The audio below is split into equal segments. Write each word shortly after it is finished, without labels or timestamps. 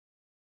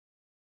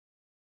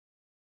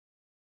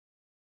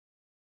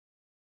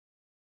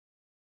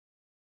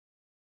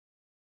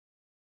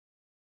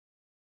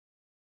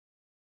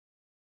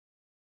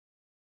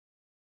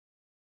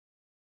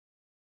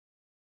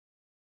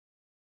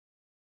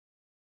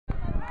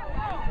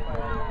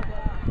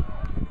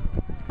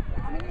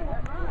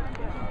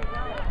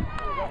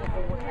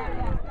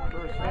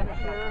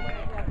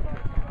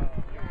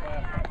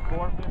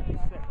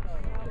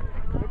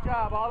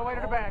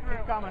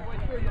coming.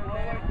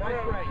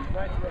 Nice race,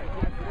 nice race.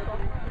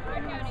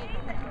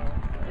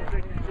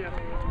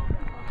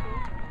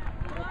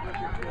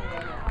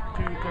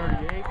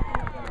 238.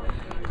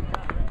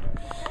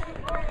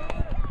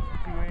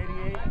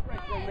 288.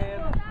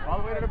 All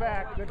the way to the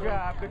back. Good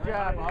job, good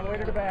job. All the way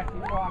to the back.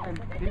 Keep walking,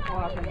 keep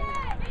walking.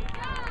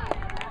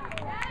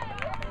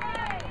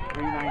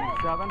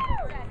 397.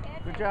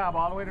 Good job,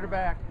 all the way to the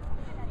back.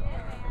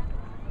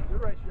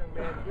 Good race, young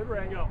man. Good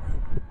race.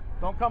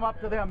 Don't come up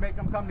to them, make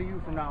them come to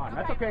you from now on.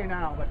 That's okay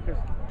now, but just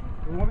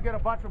when we get a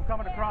bunch of them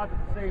coming across at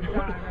the same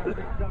time, that'll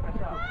just dump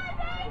us up.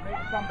 So make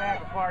them come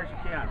back as far as you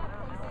can.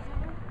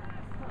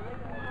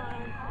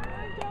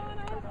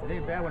 It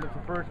ain't bad when it's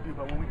the first few,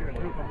 but when we get a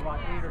group of about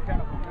 8 or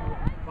 10 of them, we'll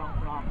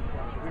bounce off.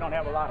 We don't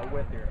have a lot of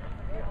width here.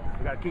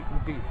 We got to keep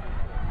them deep.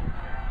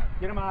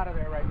 Get them out of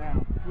there right now.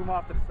 Move them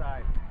off to the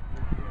side.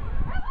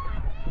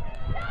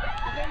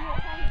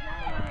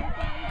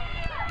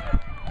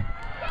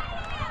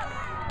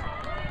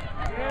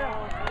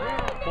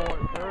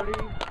 430,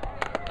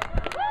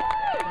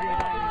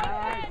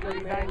 399,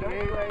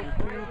 398,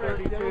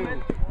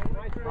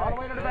 232. All the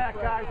way to the back,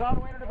 guys. All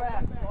the way to the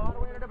back. All the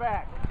way to the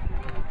back.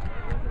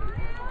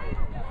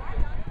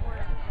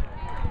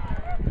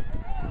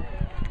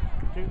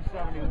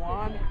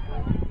 271.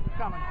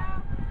 Coming.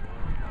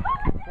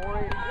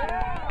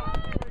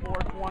 482.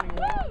 421.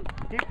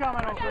 Keep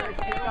coming, okay?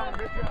 Keep coming.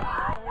 Good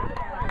job.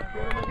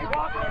 Keep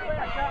walking over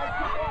there, guys.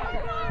 Keep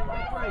walking.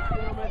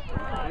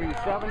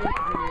 370,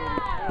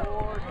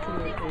 384,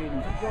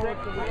 286.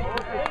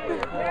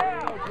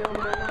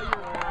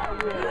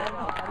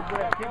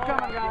 Keep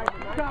coming, guys.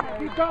 Keep coming.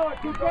 Keep going.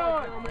 Keep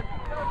going.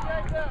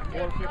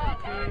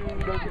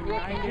 452,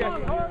 90.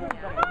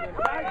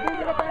 Guys, move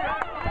to the back.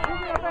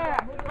 Move to the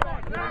back.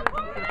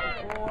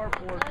 454,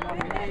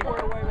 428.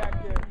 We're way back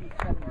there.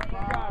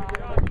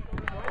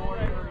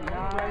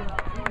 439.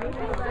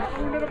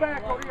 Move to the back.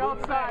 Go to the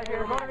outside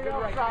here. Go to the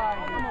outside.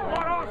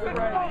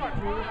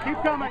 Keep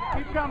coming.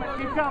 Keep coming.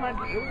 Keep coming.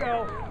 Here we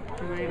go.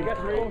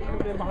 283.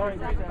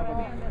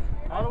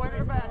 All the way to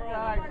the back,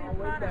 guys.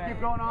 Keep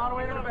going all the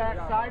way to the back.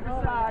 Side to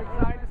side.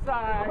 Side to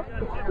side.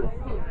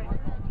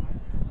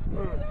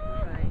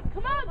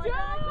 Come on,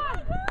 John!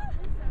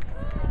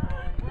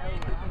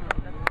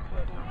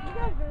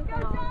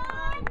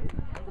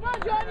 Come on,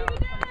 John, you can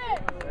do it!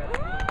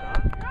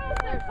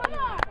 Come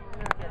on!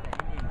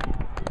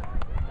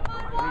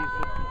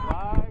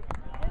 365.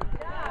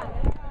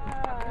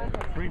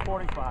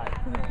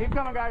 345. Keep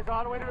coming, guys,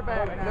 all the way to the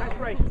back. Nice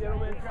race,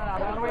 gentlemen.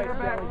 All the way to the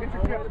back. Get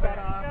your chips back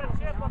on. Let's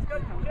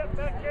get your chip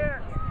back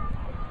here.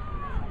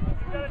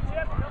 You got a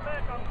chip? Come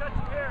back. I'll cut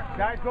you here.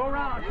 Guys, go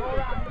around. Go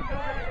around. Keep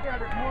going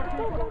together. There's more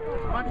people.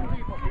 A bunch of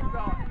people. Keep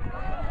going.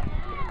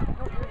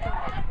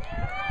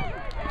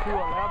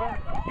 211.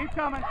 Keep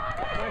coming.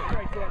 Nice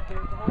race, that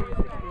kid.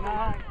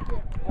 369.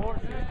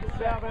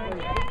 467.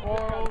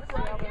 407.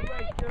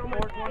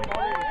 423.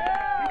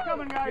 Keep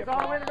coming, guys. All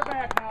the way to the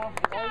back now.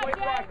 All the way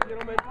back,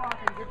 gentlemen.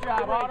 Good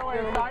job. All the way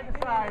side to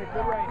side.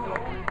 Good race.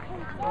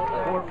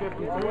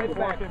 453.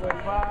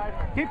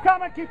 455. Keep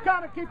coming. Keep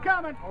coming. Keep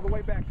coming. All the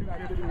way back. Good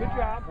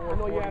job. I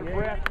know you had a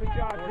breath. Good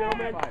job,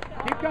 gentlemen.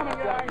 Keep coming,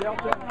 guys. Keep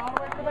coming all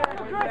the way to the back.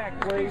 All the way back,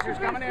 please.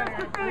 Just coming in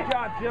here. Good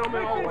job,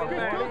 gentlemen. All the way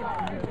back.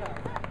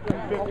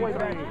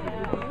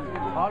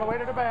 253. All the way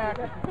to the back.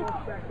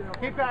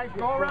 Keep guys,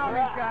 go around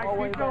these guys.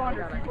 Keep going.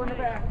 There's people in the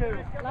back too.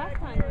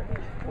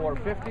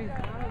 450.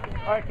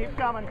 All right, keep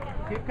coming.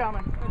 Keep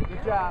coming.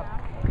 Good job.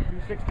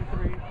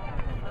 263.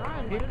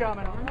 Keep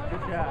coming.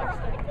 Good job.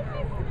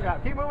 Good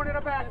job. Keep moving to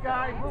the back,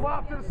 guys. Move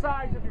off to the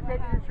sides if you're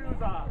taking your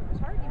shoes off.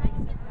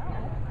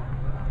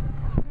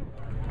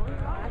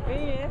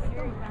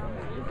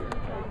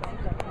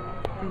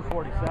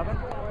 247.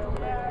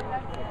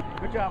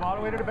 Good job. All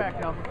the way to the back,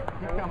 now.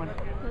 Keep coming.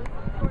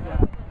 Good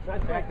job.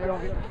 Back there,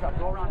 don't get your stuff.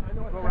 Go around.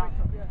 Go around.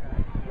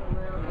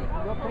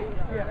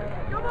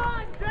 Come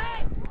on,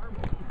 Jake!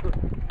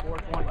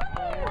 424.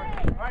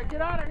 All right,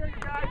 get out of here, you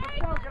guys. Let's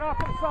go. Get off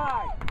to the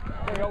side.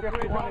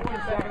 51 and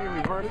 270.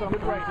 Reverse them.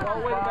 Good race. All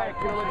the way back,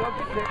 gentlemen. Don't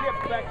get your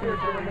chips back there,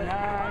 gentlemen.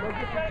 Don't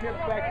get your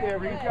chips back there.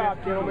 Good job,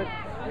 gentlemen.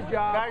 Good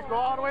job. Guys, go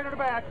all the way to the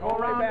back. Go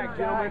around back,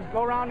 gentlemen.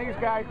 Go around these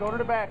guys. Go to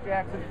the back,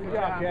 Jackson. Good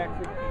job,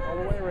 Jackson. All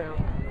the way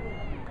around.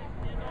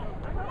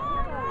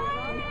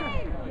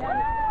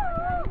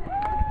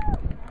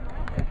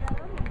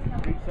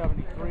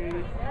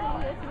 373.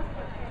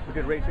 We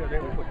did race the other day.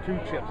 We put 2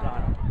 chips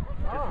on them.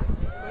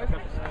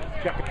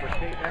 Check it for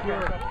state. That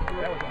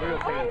was a real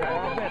state. I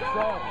bet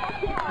so.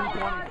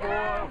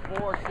 224,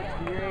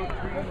 468,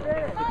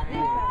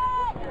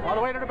 368. All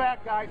the way to the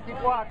back, guys.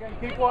 Keep walking.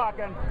 Keep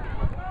walking.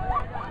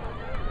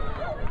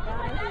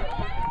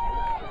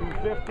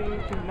 250,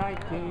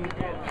 219,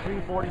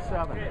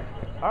 347.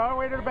 All the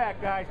way to the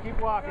back, guys. Keep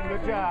walking.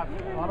 Good job.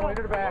 All the way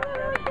to the back.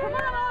 Come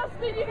on,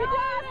 Austin, you can do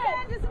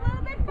it! Just a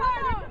little bit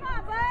farther. Come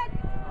on, bud.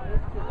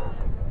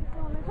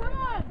 Come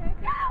on.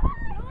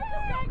 Don't let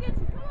this guy get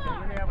you. Come on.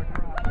 You're gonna have a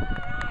drop. Come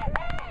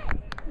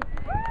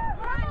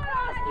on,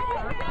 Austin, you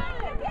can do it.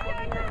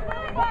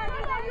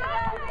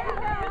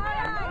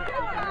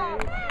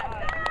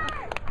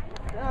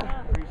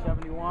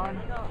 1.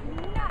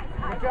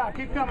 Good job.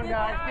 Keep coming,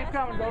 guys. Keep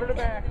coming. Go to the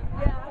back.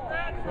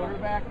 Go to the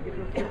back and get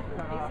your chips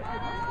cut off.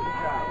 Good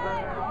job.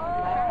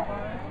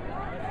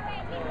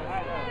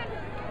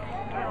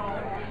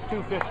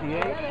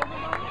 258.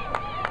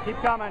 Keep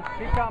coming.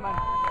 Keep coming.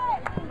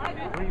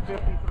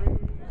 353.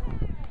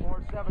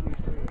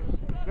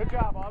 473. Good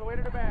job. All the way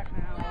to the back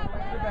now. All the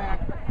way to the back.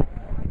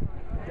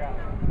 Good job.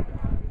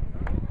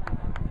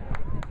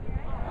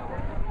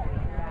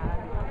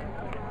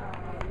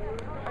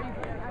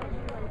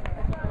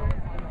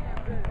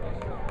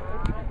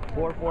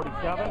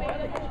 447.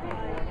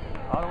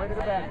 All the way to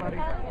the back, buddy.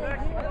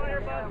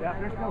 Yeah,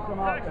 there's still some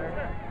out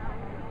there.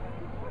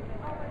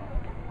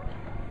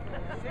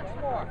 6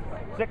 more.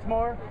 6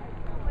 more?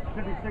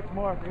 Should be 6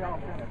 more if we all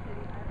finish.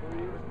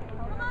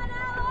 Come on,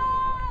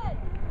 Alan!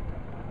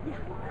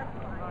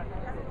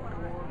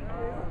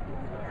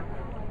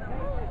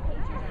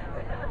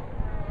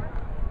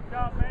 Good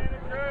job, man.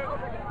 It's good.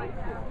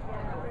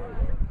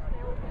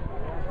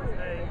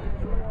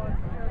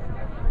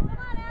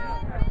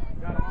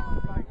 Got them all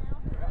in sight.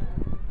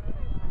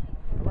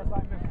 Unless I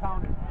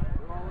miscounted.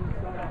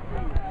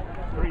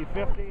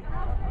 350.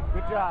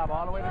 Good job.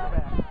 All the way to the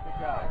back. Good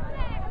job.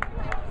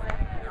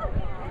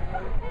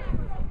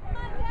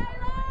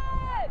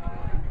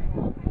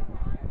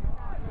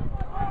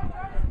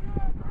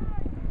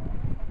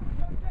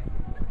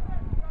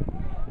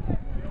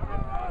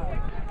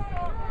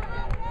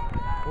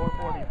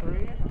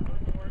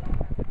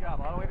 Good job,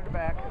 all the way to the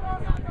back.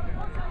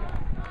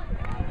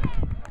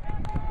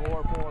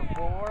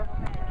 444.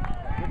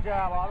 Good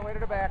job, all the way to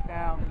the back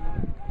now.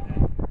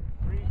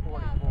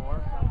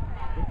 344.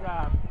 Good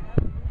job.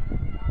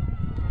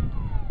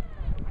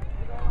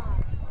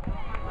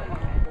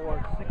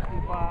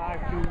 465,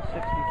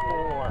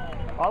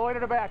 264. All the way to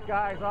the back,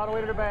 guys. All the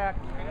way to the back.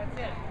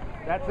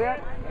 That's it.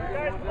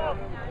 Guys, come on.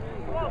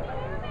 Come on.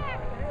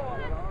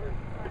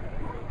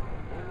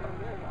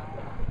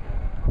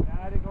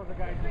 I think those are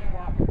guys just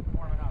walking and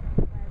warming up.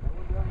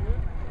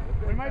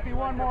 There might be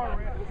one more,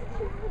 Rich.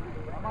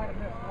 I might have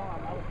missed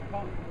one. I was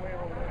counting way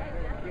over there.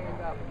 They were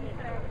gained up.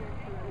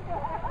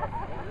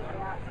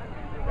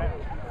 Okay.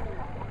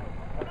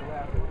 That's the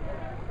last one.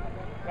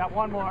 Got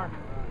one more.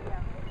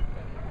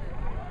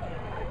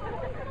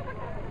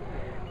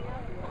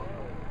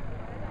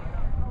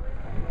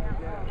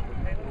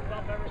 Hey, let's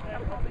dump everything.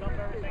 Let's dump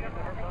everything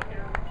into her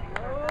bucket.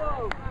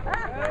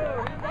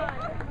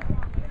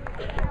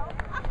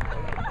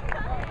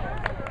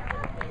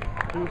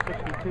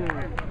 262.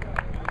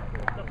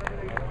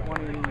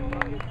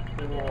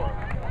 24.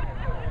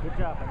 Good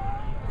job, man.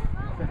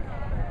 Finish.